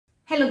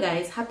Hello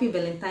guys, happy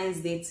Valentine's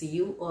Day to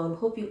you all.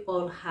 Hope you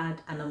all had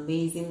an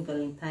amazing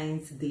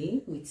Valentine's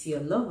Day with your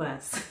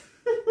lovers.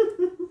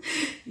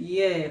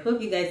 Yeah,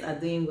 hope you guys are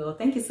doing well.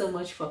 Thank you so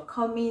much for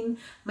coming.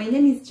 My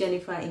name is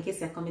Jennifer. In case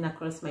you're coming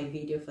across my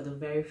video for the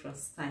very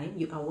first time,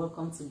 you are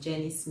welcome to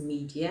Jenny's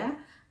Media.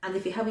 And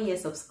if you haven't yet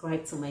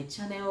subscribed to my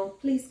channel,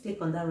 please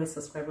click on that red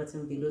subscribe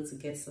button below to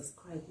get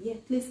subscribed. Yeah,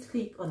 please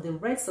click on the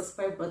red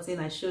subscribe button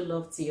and show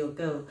love to your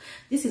girl.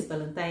 This is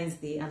Valentine's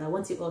Day and I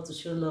want you all to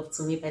show love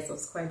to me by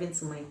subscribing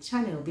to my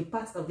channel. Be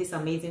part of this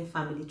amazing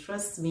family.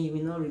 Trust me, you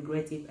will not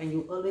regret it and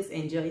you always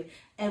enjoy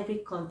every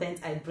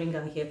content I bring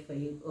out here for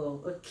you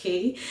all.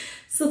 Okay,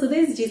 so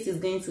today's gist is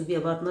going to be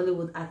about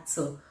Nollywood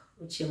actor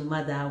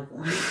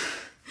Chioma.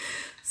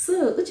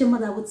 So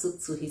Chioma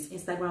took to his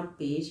Instagram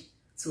page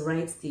to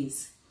write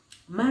this: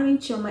 marrying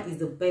Chioma is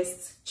the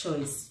best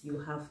choice you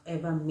have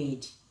ever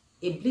made.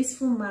 A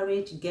blissful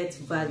marriage gets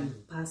value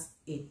past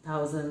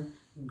 1,000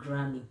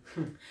 Grammy.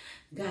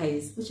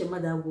 Guys,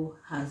 Chioma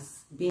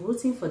has been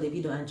rooting for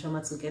Davido and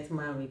Chioma to get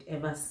married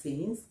ever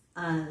since.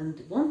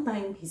 And one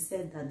time he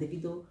said that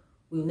Davido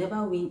will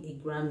never win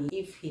a Grammy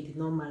if he did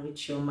not marry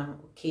Chioma,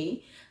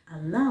 okay?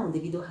 And now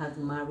Davido has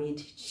married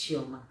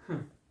Chioma.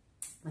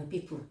 My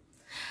people,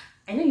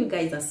 I know you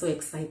guys are so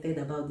excited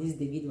about this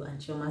Davido and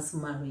Chioma's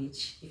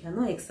marriage. If you're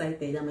not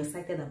excited, I'm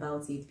excited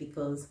about it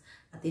because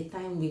at the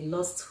time we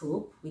lost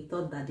hope. We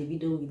thought that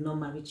Davido would not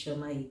marry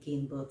Chioma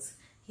again, but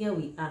here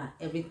we are.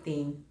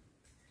 Everything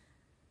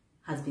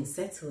has been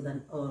settled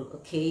and all,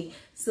 okay?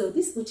 So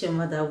this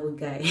Chioma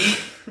guy,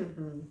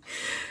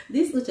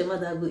 this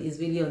Chioma is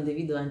really on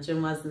Davido and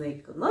Chioma's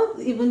neck. Not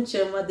even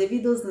Chioma,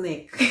 Davido's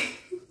neck.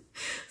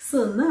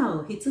 So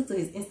now he took to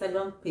his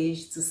Instagram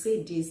page to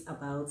say this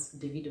about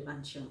Davido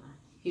and Chioma.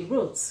 He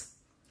wrote,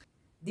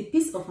 "The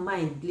peace of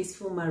mind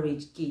blissful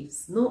marriage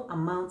gives, no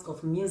amount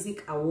of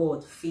music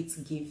award fits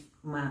give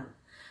man.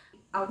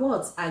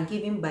 Awards are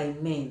given by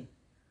men,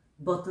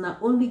 but not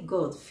only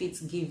God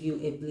fits give you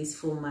a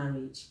blissful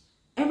marriage.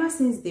 Ever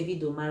since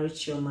Davido married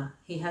Chioma,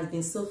 he has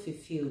been so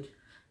fulfilled.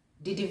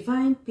 The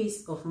divine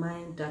peace of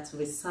mind that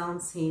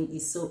resounds him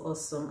is so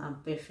awesome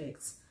and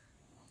perfect.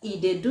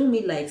 They do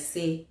me like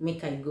say,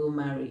 make I go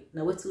marry."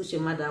 Now what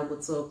Chioma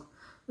will talk.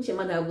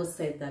 Chioma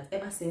said that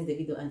ever since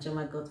Davido and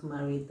Chioma got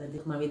married,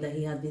 that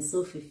he had been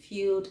so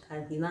fulfilled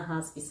and he now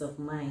has peace of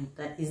mind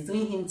that is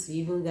doing him to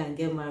even go and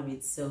get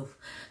married. So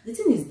the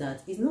thing is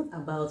that it's not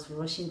about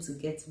rushing to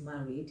get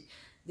married.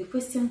 The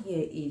question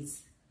here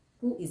is,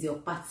 who is your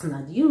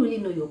partner? Do you really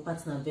know your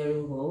partner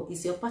very well?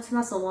 Is your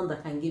partner someone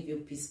that can give you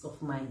peace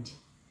of mind?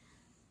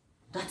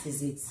 That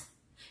is it.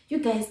 You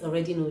guys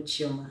already know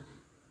Chioma.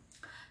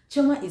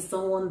 Chioma is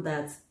someone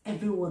that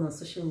everyone on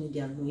social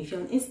media knows. If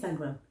you're on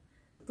Instagram,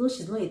 though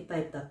she's not a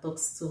type that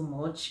talks too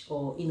much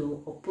or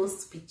or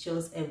posts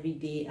pictures every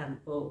day and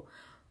all,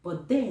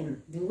 but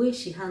then the way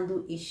she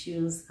handles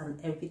issues and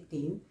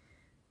everything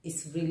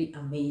is really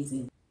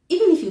amazing.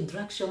 Even if you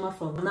drag Chioma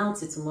from now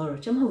to tomorrow,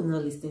 Chioma will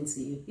not listen to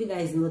you. You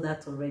guys know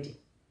that already.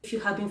 If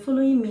you have been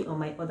following me on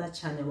my other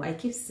channel, I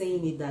keep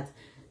saying it that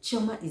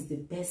Chioma is the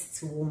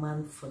best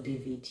woman for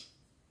David.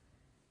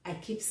 I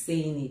keep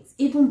saying it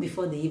even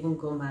before they even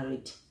got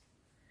married.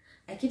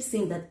 I keep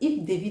saying that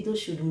if Davido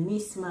should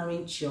miss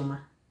marrying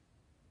Chioma,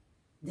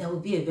 there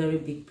will be a very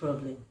big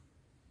problem.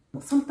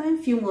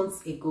 Sometime few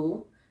months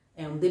ago,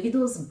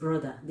 Davido's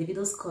brother,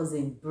 Davido's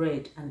cousin,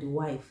 Bread, and the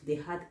wife, they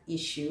had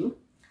issue,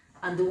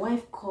 and the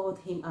wife called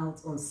him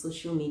out on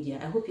social media.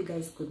 I hope you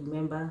guys could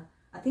remember,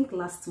 I think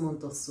last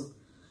month or so.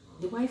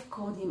 The wife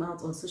called him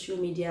out on social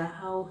media,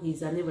 how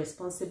he's an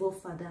irresponsible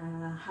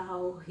father,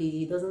 how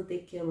he doesn't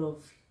take care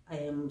of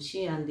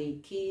she and the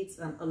kids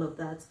and all of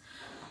that.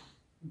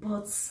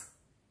 But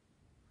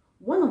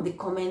one of the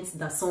comments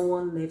that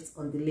someone left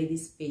on the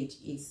lady's page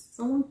is,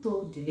 someone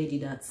told the lady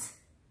that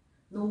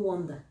no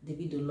wonder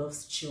Davido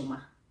loves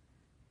Chioma,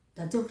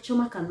 that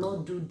Chioma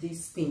cannot do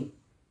this thing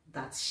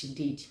that she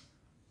did.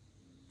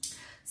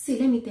 See,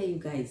 let me tell you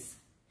guys,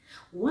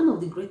 one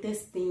of the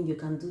greatest things you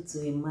can do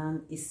to a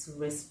man is to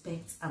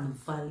respect and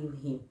value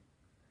him.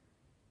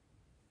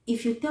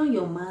 If you tell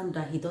your man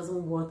that he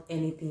doesn't want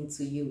anything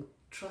to you,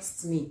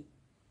 trust me,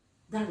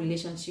 that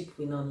relationship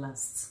will not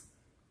last.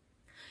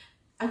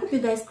 I hope you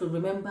guys could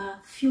remember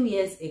a few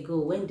years ago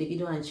when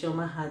Davido and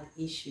Chioma had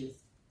issues,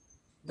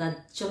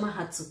 that Chioma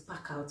had to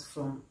pack out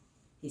from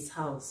his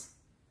house.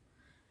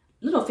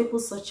 A lot of people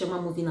saw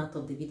Chioma moving out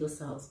of Davido's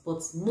house,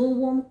 but no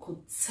one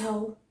could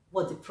tell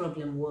what the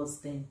problem was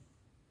then.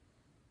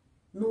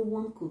 No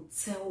one could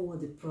tell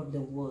what the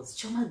problem was.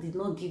 Chioma did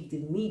not give the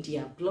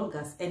media,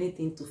 bloggers,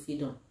 anything to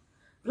feed on.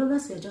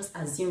 Bloggers were just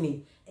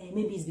assuming,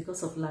 maybe it's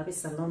because of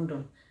Larissa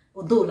London.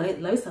 Although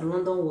Larissa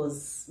London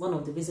was one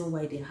of the reasons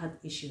why they had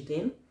issue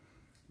then.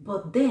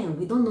 But then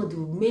we don't know the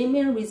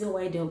main reason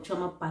why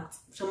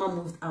Chioma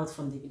moved out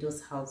from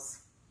Davido's house.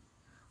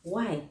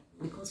 Why?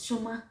 Because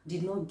Chioma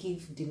did not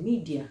give the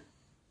media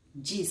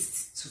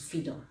gist to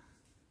feed on.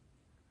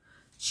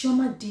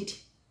 Chioma did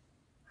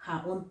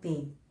her own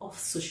thing off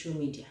social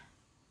media.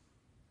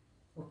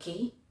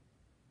 Okay?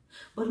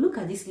 But look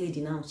at this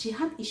lady now. She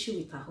had issue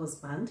with her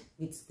husband,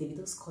 with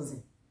Davido's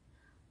cousin.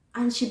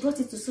 And she brought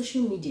it to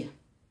social media.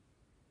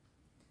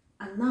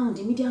 And now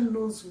the media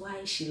knows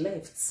why she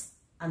left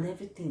and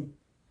everything.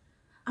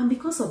 And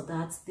because of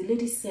that, the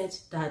lady said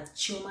that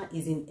Chioma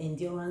is in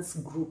endurance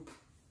group.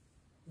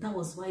 That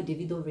was why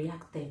Davido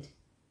reacted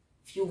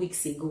a few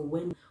weeks ago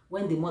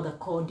when the mother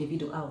called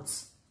Davido out.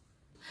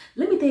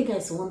 Let me tell you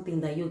guys one thing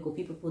that Yogo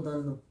people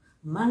don't know.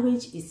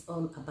 Marriage is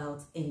all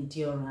about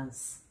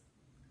endurance.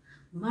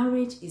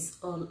 Marriage is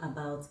all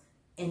about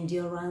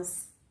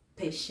endurance,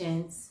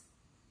 patience,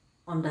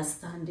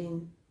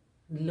 understanding,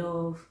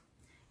 love.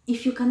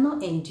 If you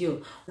cannot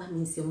endure, that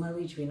means your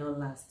marriage will not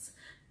last.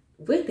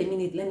 Wait a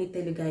minute, let me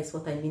tell you guys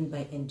what I mean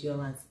by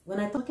endurance. When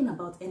I'm talking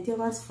about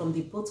endurance from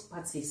the both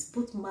parties,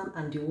 both man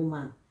and the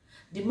woman.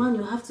 The man,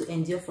 you have to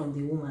endure from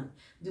the woman.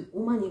 The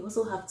woman, you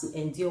also have to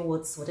endure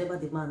whatever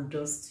the man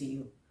does to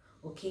you.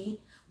 Okay?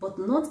 But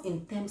not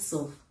in terms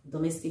of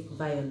domestic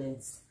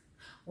violence.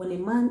 When a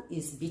man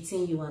is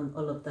beating you and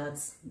all of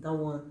that, that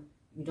one,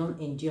 you don't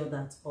endure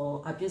that.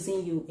 Or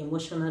abusing you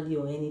emotionally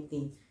or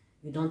anything,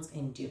 you don't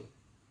endure.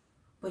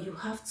 But you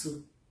have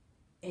to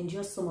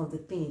endure some of the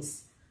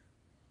things.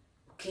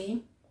 Okay?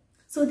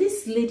 So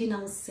this lady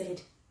now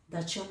said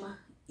that Chioma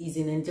is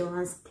in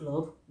endurance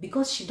club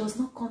because she does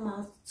not come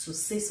out to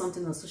say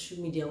something on social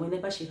media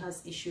whenever she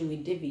has issue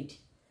with David.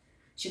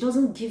 She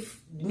doesn't give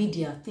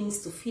media things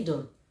to feed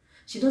on.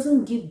 She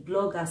doesn't give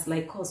bloggers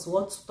like us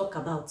what to talk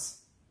about.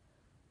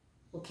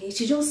 Okay?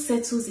 She just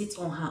settles it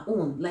on her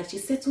own. Like she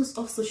settles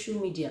off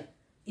social media.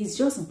 It's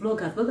just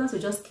bloggers. Bloggers will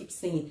just keep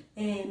saying,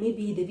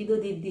 maybe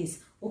Davido did this.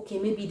 Okay,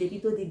 maybe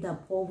Davido did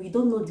that. But we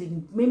don't know the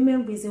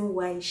main reason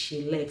why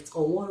she left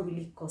or what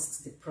really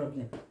caused the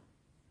problem.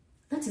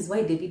 That is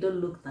why Davido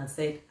looked and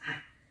said,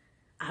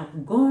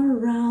 I've gone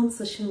around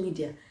social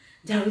media.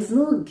 There is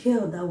no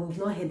girl that we've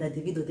not heard that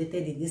Davido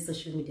dated in this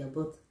social media.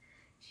 But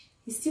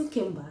he still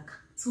came back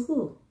to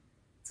who?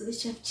 To the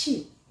chef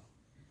chief.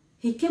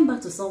 He came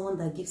back to someone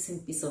that gives him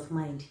peace of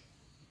mind.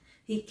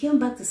 He came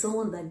back to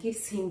someone that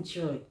gives him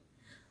joy.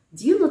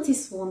 Do you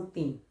notice one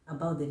thing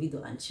about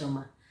Davido and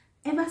Chioma?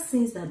 Ever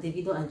since that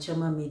Davido and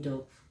Chioma made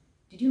up,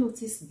 did you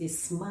notice the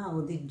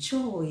smile, the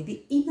joy,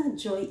 the inner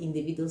joy in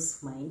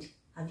Davido's mind?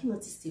 Have you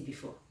noticed it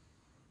before?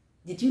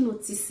 Did you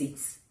notice it?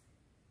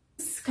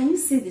 Can you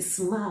see the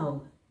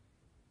smile?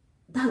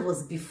 That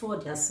was before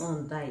their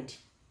son died.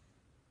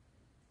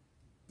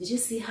 Did you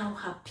see how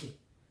happy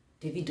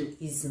Davido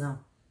is now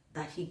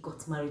that he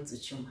got married to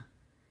Chioma?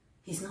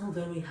 He's now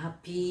very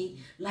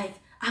happy. Like,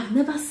 I've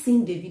never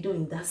seen Davido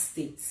in that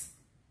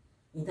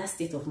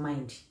state of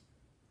mind.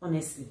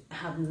 Honestly, I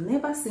have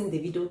never seen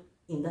Davido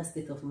in that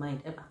state of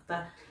mind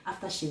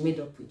after she made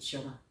up with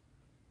Chioma.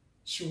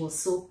 He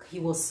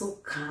was so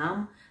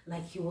calm,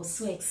 like he was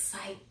so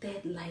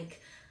excited,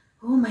 like,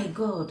 oh my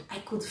God, I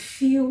could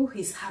feel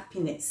his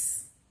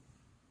happiness.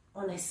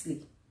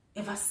 Honestly,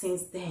 ever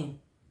since then,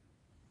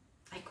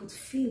 I could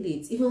feel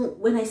it. Even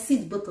when I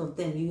see both of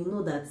them, you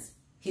know that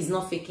he's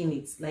not faking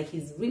it. Like,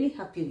 he's really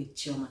happy with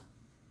Chioma.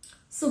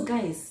 So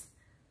guys,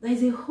 there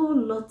is a whole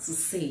lot to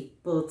say,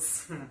 but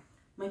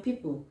my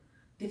people,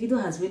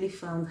 Davido has really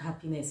found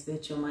happiness where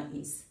Chioma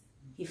is.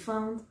 He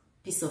found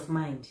peace of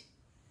mind.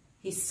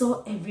 He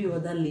saw every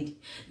other lady.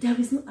 There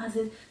is no,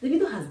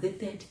 Davido has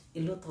dated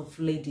a lot of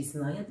ladies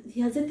now.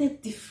 He has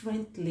dated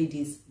different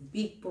ladies,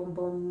 big bum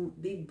bum,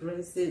 big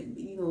breasts,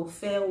 you know,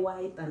 fair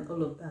white and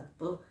all of that.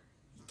 But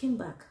he came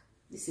back.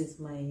 This is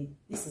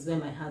where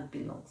my heart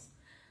belongs.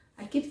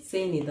 I keep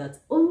saying it that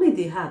only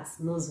the heart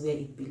knows where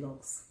it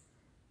belongs.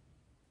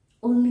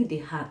 Only the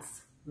heart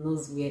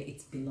knows where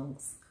it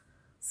belongs.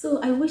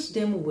 So I wish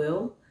them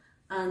well.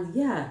 And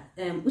yeah,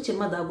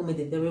 Uchemadago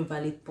made a very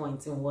valid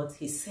point in what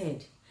he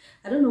said.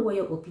 I don't know what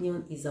your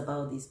opinion is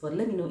about this, but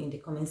let me know in the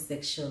comment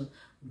section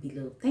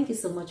below. Thank you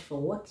so much for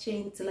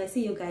watching. Till I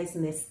see you guys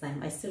next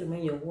time, I still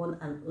remain your one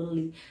and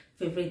only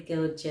favorite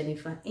girl,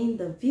 Jennifer, in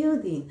the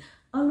building.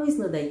 Always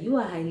know that you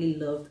are highly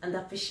loved and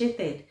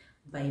appreciated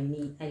by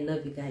me. I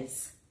love you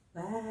guys.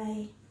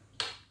 Bye.